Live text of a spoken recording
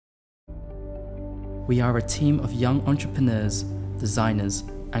We are a team of young entrepreneurs, designers,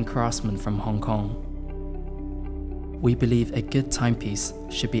 and craftsmen from Hong Kong. We believe a good timepiece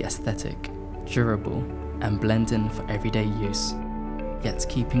should be aesthetic, durable, and blend in for everyday use, yet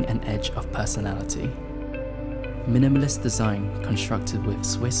keeping an edge of personality. Minimalist design constructed with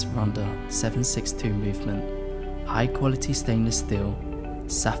Swiss Ronda 762 movement, high-quality stainless steel,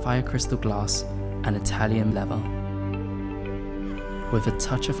 sapphire crystal glass, and Italian leather. With a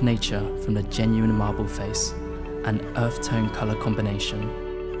touch of nature from the genuine marble face and earth tone color combination.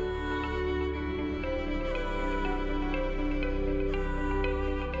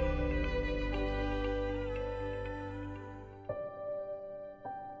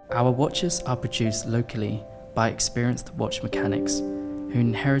 Our watches are produced locally by experienced watch mechanics who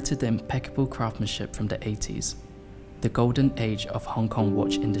inherited the impeccable craftsmanship from the 80s, the golden age of Hong Kong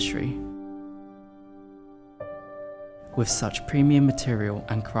watch industry. With such premium material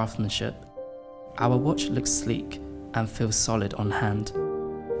and craftsmanship, our watch looks sleek and feels solid on hand.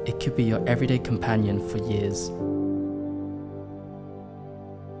 It could be your everyday companion for years.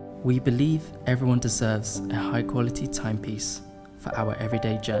 We believe everyone deserves a high-quality timepiece for our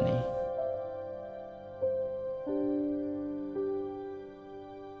everyday journey.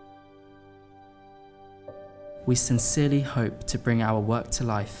 We sincerely hope to bring our work to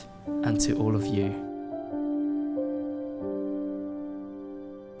life and to all of you.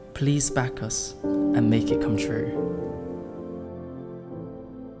 Please back us and make it come true.